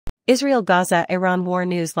Israel-Gaza-Iran War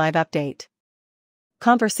News Live Update.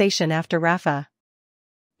 Conversation after Rafah.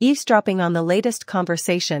 Eavesdropping on the latest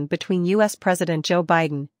conversation between U.S. President Joe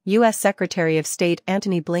Biden, U.S. Secretary of State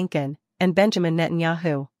Antony Blinken, and Benjamin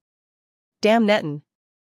Netanyahu. Damn Netan.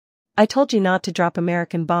 I told you not to drop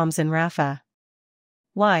American bombs in Rafah.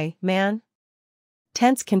 Why, man?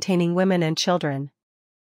 Tents containing women and children.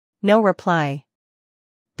 No reply.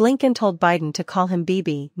 Blinken told Biden to call him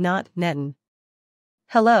Bibi, not Netan.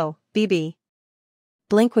 Hello, Bibi.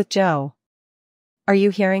 Blink with Joe. Are you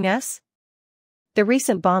hearing us? The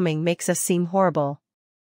recent bombing makes us seem horrible.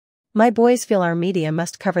 My boys feel our media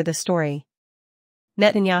must cover the story.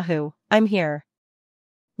 Netanyahu, I'm here.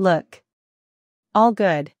 Look. All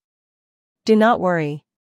good. Do not worry.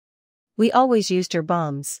 We always used your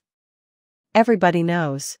bombs. Everybody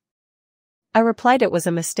knows. I replied it was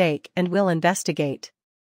a mistake and will investigate.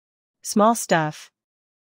 Small stuff.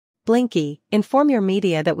 Blinky, inform your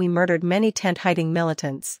media that we murdered many tent-hiding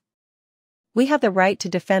militants. We have the right to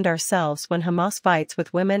defend ourselves when Hamas fights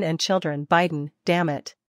with women and children. Biden, damn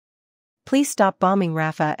it. Please stop bombing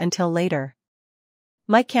Rafah until later.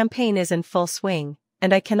 My campaign is in full swing,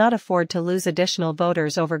 and I cannot afford to lose additional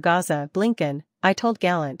voters over Gaza. Blinken, I told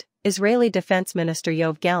Gallant, Israeli Defense Minister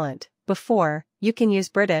Yoav Gallant, before, you can use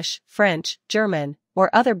British, French, German,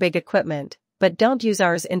 or other big equipment, but don't use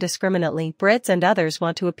ours indiscriminately. Brits and others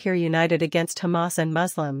want to appear united against Hamas and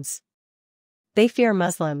Muslims. They fear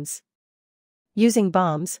Muslims. Using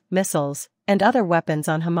bombs, missiles, and other weapons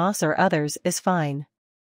on Hamas or others is fine.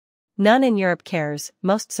 None in Europe cares,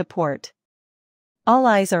 most support. All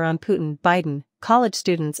eyes are on Putin. Biden, college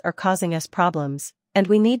students are causing us problems, and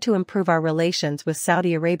we need to improve our relations with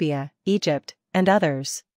Saudi Arabia, Egypt, and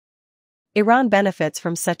others. Iran benefits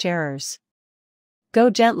from such errors. Go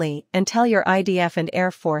gently and tell your IDF and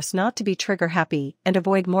Air Force not to be trigger-happy and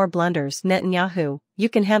avoid more blunders. Netanyahu, you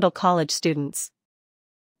can handle college students.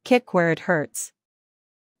 Kick where it hurts.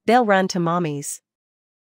 They'll run to mommies.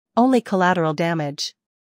 Only collateral damage.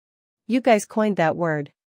 You guys coined that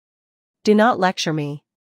word. Do not lecture me.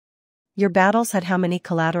 Your battles had how many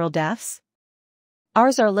collateral deaths?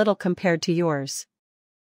 Ours are little compared to yours.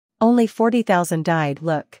 Only 40,000 died.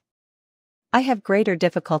 Look. I have greater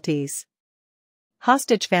difficulties.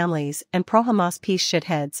 Hostage families and pro-Hamas peace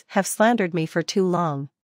shitheads have slandered me for too long.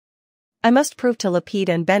 I must prove to Lapid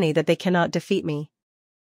and Benny that they cannot defeat me.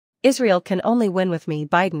 Israel can only win with me.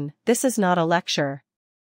 Biden, this is not a lecture.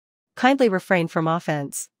 Kindly refrain from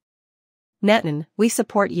offense. Netan, we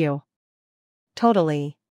support you.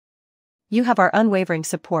 Totally. You have our unwavering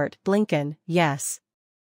support. Blinken, yes.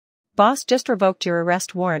 Boss just revoked your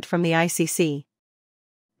arrest warrant from the ICC.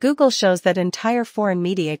 Google shows that entire foreign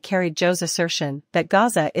media carried Joe's assertion that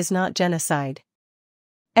Gaza is not genocide.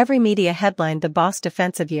 Every media headlined the boss'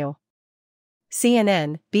 defense of you.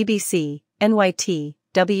 CNN, BBC, NYT,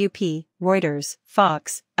 WP, Reuters,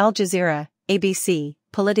 Fox, Al Jazeera, ABC,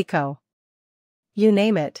 Politico. You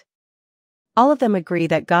name it. All of them agree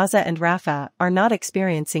that Gaza and Rafah are not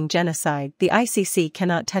experiencing genocide. The ICC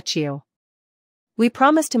cannot touch you. We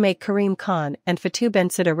promise to make Karim Khan and Fatou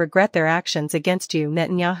Bensouda regret their actions against you.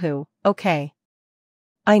 Netanyahu, okay.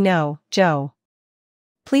 I know, Joe.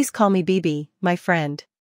 Please call me Bibi, my friend.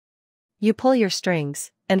 You pull your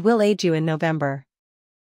strings, and we'll aid you in November.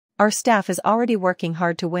 Our staff is already working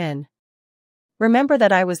hard to win. Remember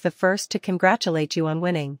that I was the first to congratulate you on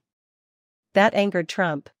winning. That angered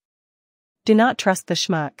Trump. Do not trust the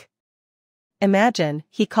schmuck. Imagine,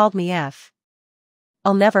 he called me F.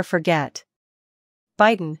 I'll never forget.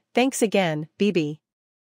 Biden, thanks again, Bibi.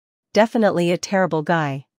 Definitely a terrible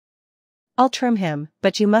guy. I'll trim him,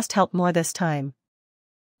 but you must help more this time.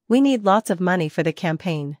 We need lots of money for the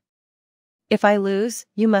campaign. If I lose,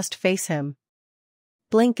 you must face him.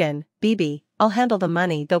 Blinken, Bibi, I'll handle the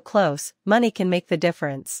money. Though close, money can make the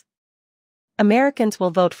difference. Americans will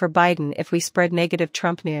vote for Biden if we spread negative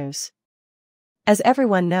Trump news. As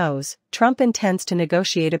everyone knows, Trump intends to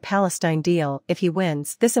negotiate a Palestine deal. If he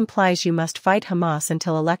wins, this implies you must fight Hamas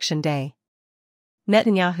until election day.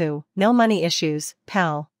 Netanyahu, no money issues,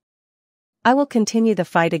 pal. I will continue the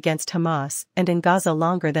fight against Hamas and in Gaza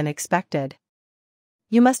longer than expected.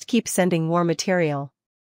 You must keep sending war material.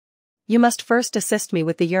 You must first assist me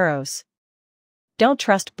with the euros. Don't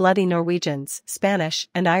trust bloody Norwegians, Spanish,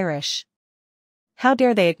 and Irish. How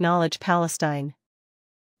dare they acknowledge Palestine?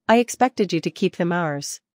 I expected you to keep them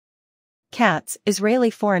ours. Katz, Israeli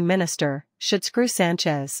Foreign Minister, should screw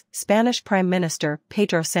Sanchez, Spanish Prime Minister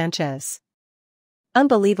Pedro Sanchez.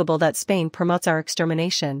 Unbelievable that Spain promotes our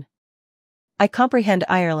extermination. I comprehend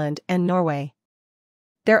Ireland and Norway.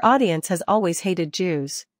 Their audience has always hated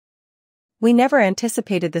Jews. We never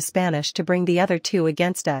anticipated the Spanish to bring the other two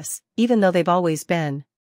against us, even though they've always been